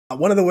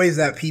One of the ways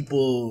that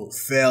people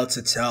fail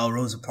to tell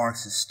Rosa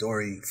Parks'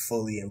 story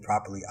fully and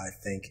properly, I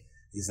think,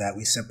 is that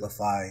we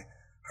simplify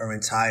her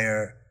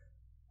entire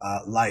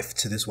life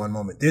to this one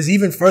moment. There's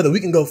even further. We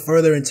can go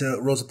further into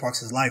Rosa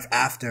Parks' life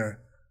after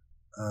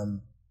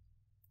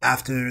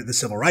the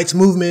civil rights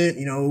movement,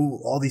 you know,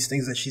 all these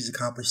things that she's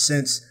accomplished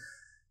since,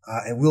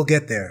 and we'll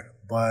get there.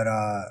 But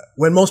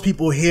when most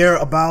people hear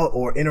about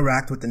or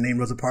interact with the name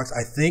Rosa Parks,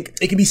 I think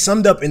it can be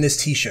summed up in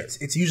this t-shirt.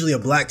 It's usually a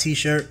black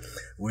t-shirt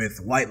with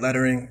white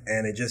lettering,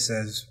 and it just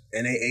says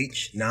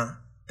N-A-H, nah,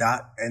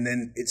 dot, and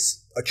then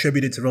it's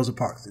attributed to Rosa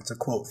Parks. It's a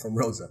quote from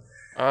Rosa.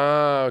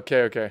 Ah,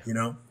 okay, okay. You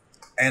know?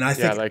 And I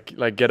think... Yeah,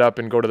 like get up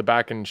and go to the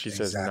back, and she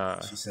says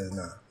nah. She says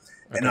nah.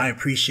 Okay. And I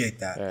appreciate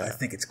that. Yeah. I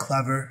think it's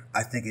clever.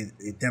 I think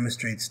it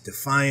demonstrates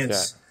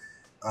defiance.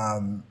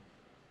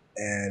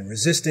 And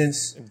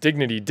resistance.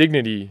 Dignity,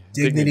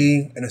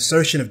 an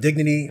assertion of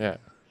dignity. Yeah.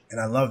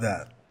 And I love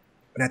that.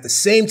 And at the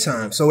same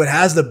time, so it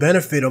has the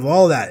benefit of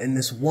all that in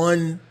this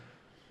one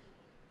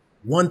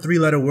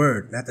three-letter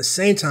word. And at the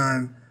same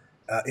time,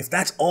 if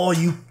that's all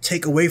you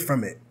take away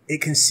from it,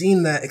 it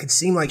seems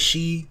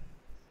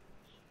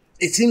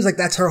like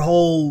that's her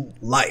whole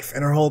life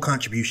and her whole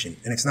contribution,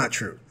 and it's not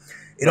true.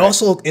 It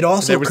also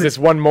there was this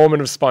one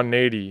moment of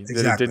spontaneity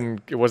that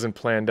it wasn't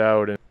planned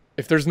out. And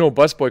if there's no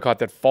bus boycott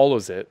that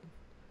follows it,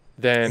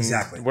 then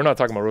we're not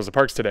talking about Rosa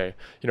Parks today.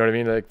 You know what I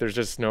mean? Like, there's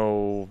just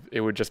no. It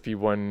would just be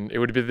it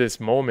would be this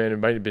moment. It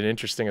might have been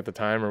interesting at the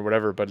time or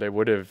whatever, but it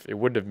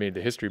wouldn't have made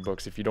the history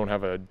books if you don't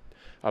have a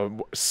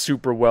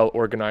super well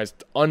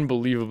organized,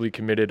 unbelievably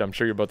committed, I'm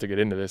sure you're about to get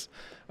into this,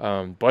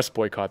 bus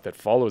boycott that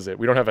follows it.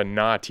 We don't have a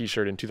nah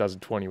t-shirt in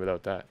 2020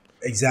 without that.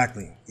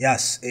 Exactly.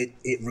 Yes.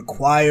 It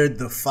required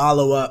the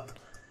follow-up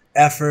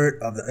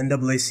effort of the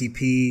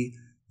NAACP,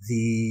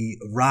 the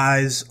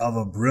rise of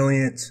a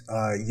brilliant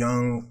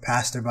young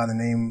pastor by the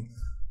name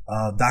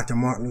of Dr.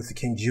 Martin Luther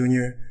King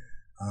Jr.,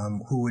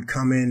 who would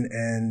come in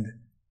and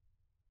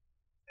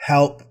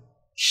help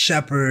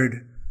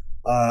shepherd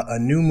a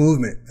new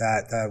movement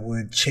that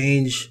would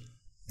change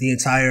the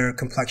entire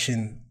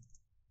complexion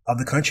of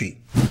the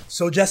country.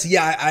 So Jesse,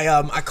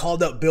 I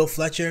called up Bill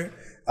Fletcher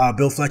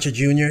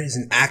Jr. He's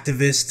an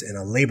activist and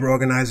a labor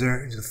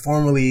organizer. He's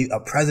formerly a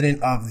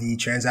president of the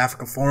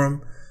Trans-Africa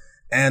Forum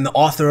and the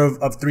author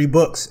of 3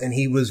 books. And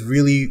he was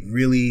really,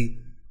 really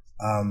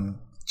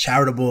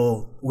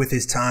charitable with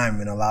his time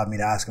and allowed me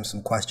to ask him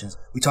some questions.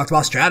 We talked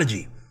about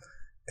strategy,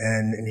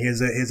 and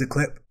here's a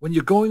clip. When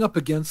you're going up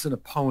against an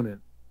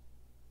opponent,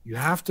 you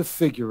have to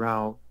figure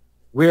out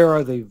where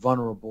are they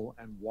vulnerable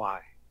and why.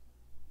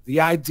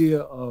 The idea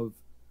of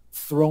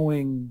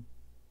throwing,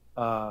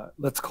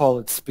 let's call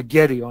it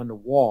spaghetti on the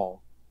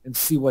wall and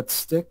see what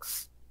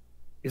sticks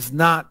is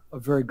not a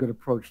very good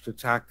approach to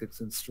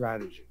tactics and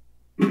strategy.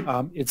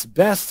 It's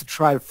best to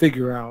try to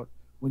figure out,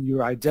 when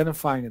you're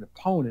identifying an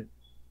opponent,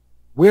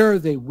 where are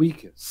they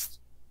weakest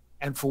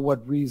and for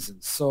what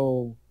reasons.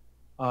 So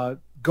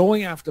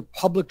going after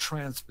public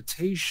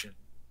transportation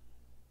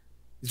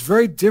is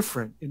very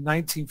different in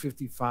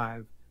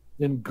 1955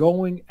 than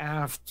going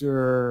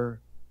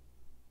after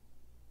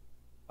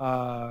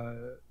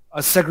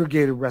a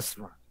segregated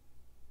restaurant.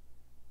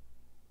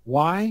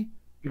 Why?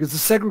 Because the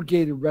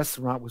segregated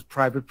restaurant was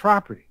private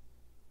property.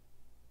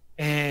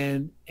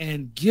 And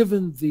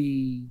given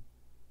the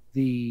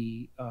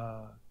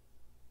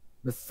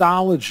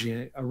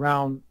mythology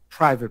around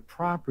private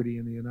property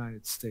in the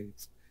United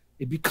States,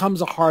 it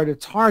becomes a harder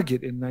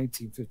target in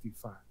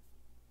 1955.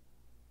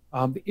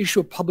 The issue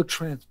of public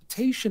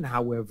transportation,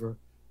 however,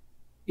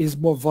 is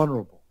more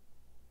vulnerable.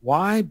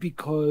 Why?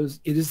 Because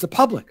it is the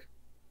public.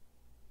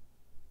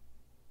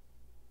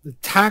 The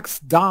tax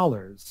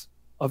dollars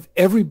of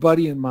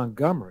everybody in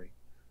Montgomery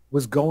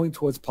was going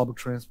towards public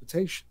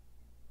transportation.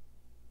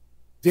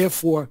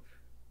 Therefore,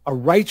 a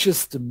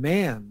righteous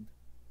demand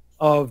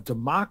of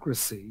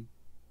democracy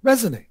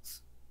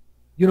resonates.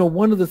 You know,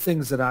 one of the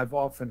things that I've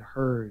often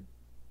heard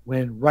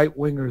when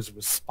right-wingers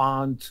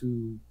respond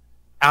to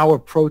our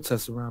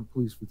protests around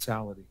police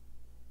brutality,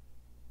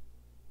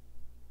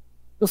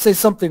 they'll say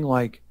something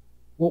like,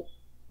 well,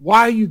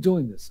 why are you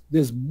doing this?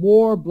 There's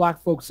more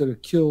black folks that are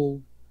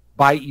killed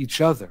by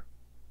each other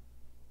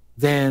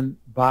than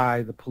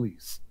by the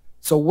police.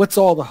 So what's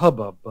all the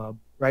hubbub, bub,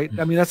 right?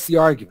 I mean, that's the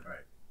argument. Right.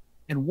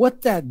 And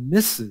what that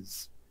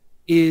misses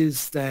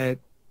is that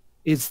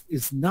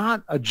it's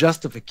not a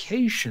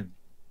justification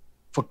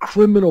for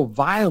criminal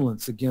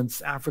violence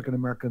against African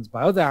Americans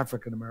by other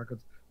African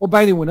Americans or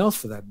by anyone else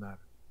for that matter.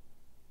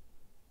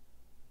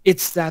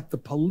 It's that the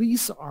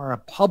police are a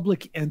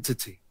public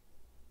entity.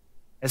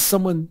 As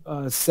someone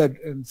said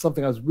in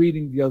something I was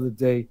reading the other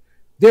day,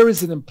 there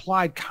is an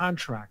implied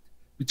contract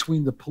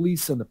between the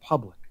police and the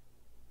public.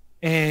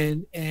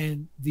 And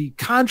the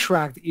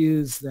contract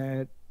is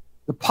that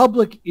the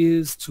public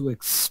is to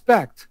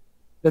expect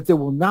that there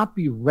will not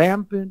be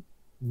rampant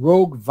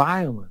rogue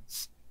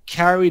violence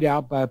carried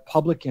out by a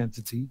public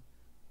entity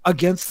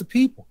against the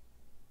people.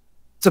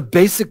 It's a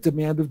basic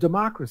demand of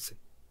democracy.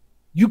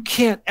 You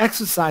can't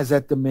exercise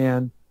that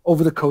demand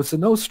over the Cosa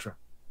Nostra.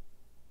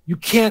 You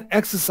can't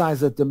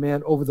exercise that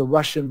demand over the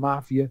Russian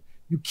mafia.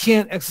 You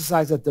can't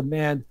exercise that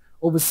demand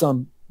over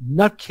some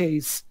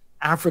nutcase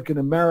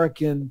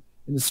African-American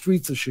in the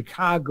streets of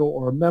Chicago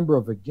or a member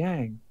of a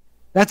gang.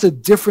 That's a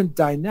different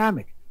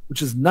dynamic,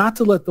 which is not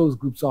to let those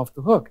groups off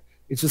the hook.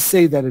 It's to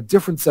say that a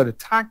different set of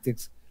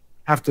tactics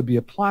have to be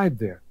applied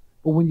there.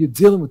 But when you're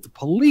dealing with the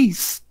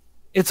police,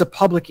 it's a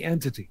public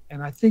entity.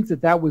 And I think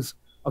that that was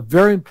a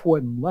very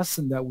important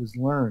lesson that was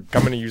learned.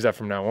 I'm going to use that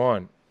from now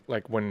on.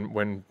 Like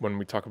when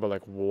we talk about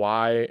like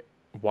why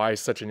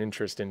such an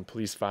interest in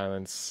police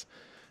violence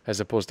as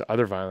opposed to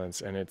other violence.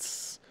 And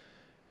it's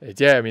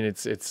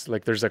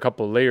like there's a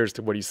couple of layers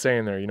to what he's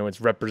saying there.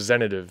 It's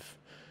representative.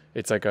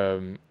 It's like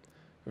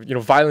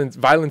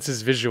violence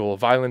is visual.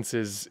 Violence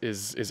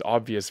is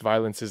obvious.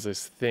 Violence is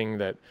this thing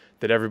that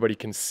everybody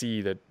can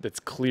see, that's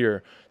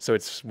clear. So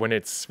it's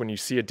when you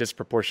see a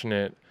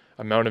disproportionate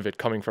amount of it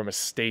coming from a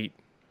state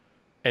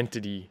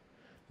entity,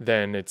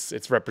 then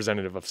it's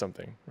representative of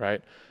something,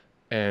 right?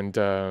 And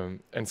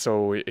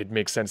so it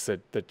makes sense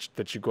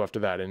that you go after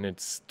that, and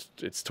it's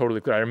totally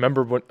clear. I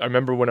remember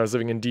when I was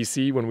living in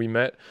DC when we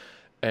met,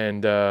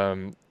 and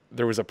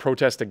there was a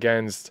protest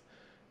against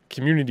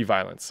community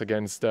violence,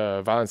 against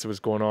violence that was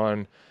going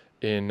on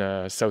in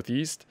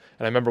Southeast.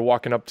 And I remember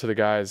walking up to the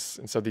guys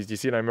in Southeast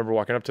DC, and I remember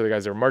walking up to the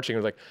guys that were marching. It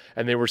was like,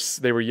 and they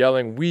were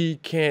yelling, "We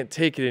can't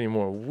take it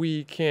anymore.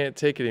 We can't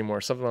take it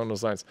anymore," something along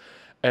those lines.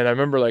 And I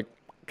remember like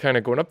kind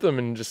of going up to them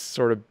and just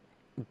sort of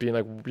being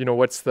like, I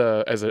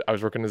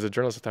was working as a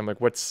journalist at the time,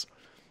 like what's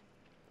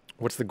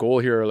the goal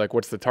here? Or like,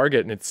 what's the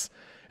target? And it's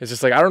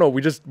just like, I don't know.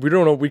 We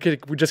don't know. We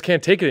just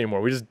can't take it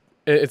anymore.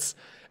 It's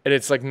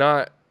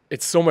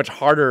so much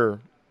harder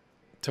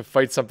to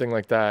fight something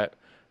like that.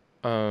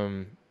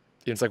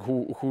 It's like,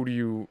 who do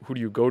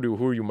you go to?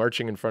 Who are you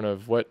marching in front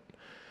of? What?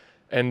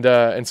 And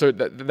so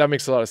that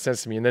makes a lot of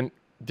sense to me. And then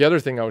the other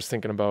thing I was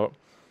thinking about,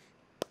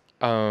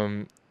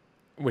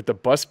 with the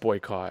bus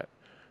boycott,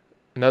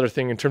 another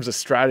thing in terms of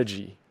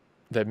strategy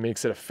that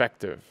makes it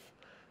effective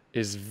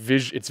is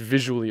it's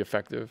visually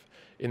effective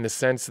in the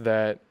sense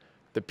that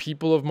the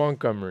people of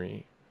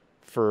Montgomery,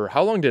 for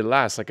how long did it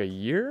last? Like a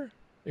year?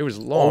 It was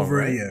long, Over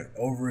right? a year.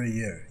 Over a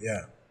year,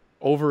 yeah.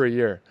 Over a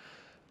year.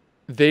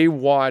 They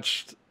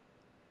watched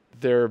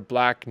their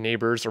black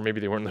neighbors, or maybe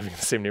they weren't living in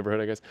the same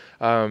neighborhood, I guess.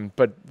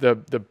 But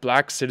the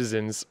black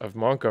citizens of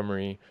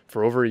Montgomery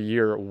for over a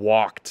year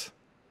walked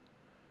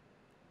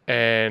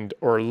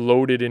or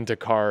loaded into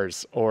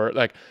cars, or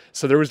like,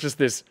 so there was just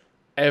this,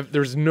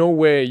 there's no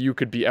way you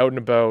could be out and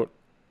about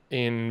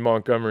in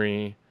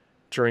Montgomery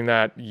during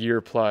that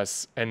year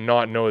plus and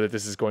not know that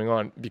this is going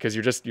on, because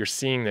you're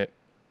seeing it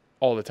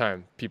all the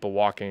time. People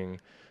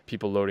walking,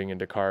 people loading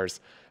into cars,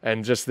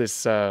 and just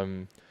this,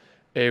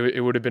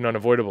 it would have been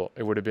unavoidable.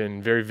 It would have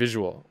been very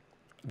visual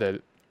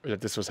that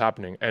this was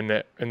happening, and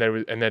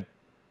that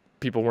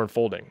people weren't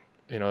folding,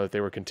 that they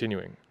were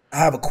continuing. I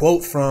have a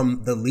quote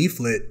from the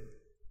leaflet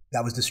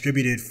that was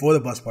distributed for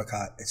the bus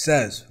boycott. It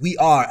says, "We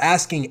are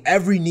asking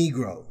every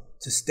Negro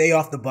to stay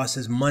off the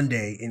buses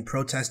Monday in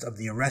protest of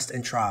the arrest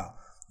and trial.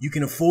 You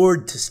can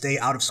afford to stay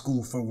out of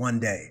school for one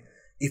day.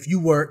 If you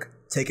work,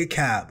 take a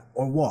cab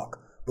or walk.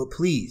 But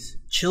please,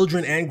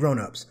 children and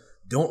grown-ups,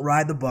 don't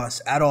ride the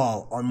bus at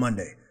all on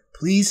Monday.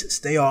 Please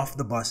stay off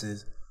the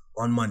buses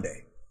on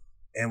Monday."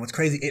 And what's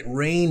crazy, it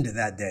rained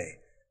that day,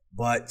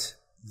 but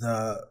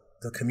the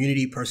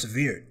community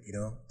persevered.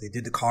 They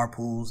did the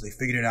carpools, they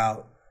figured it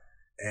out.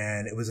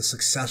 And it was a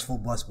successful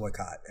bus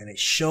boycott. And it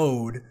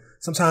showed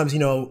sometimes,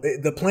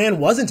 the plan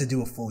wasn't to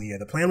do a full year.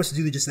 The plan was to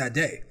do it just that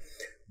day.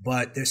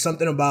 But there's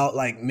something about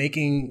like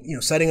making,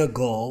 setting a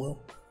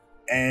goal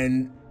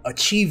and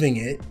achieving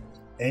it.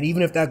 And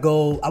even if that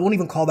goal, I won't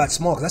even call that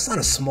small, because that's not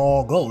a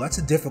small goal. That's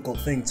a difficult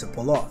thing to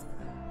pull off.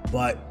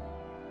 But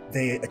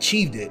they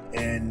achieved it.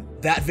 And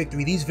that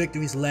victory, these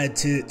victories led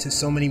to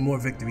so many more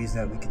victories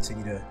that we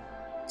continue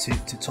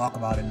to talk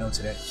about and know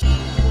today.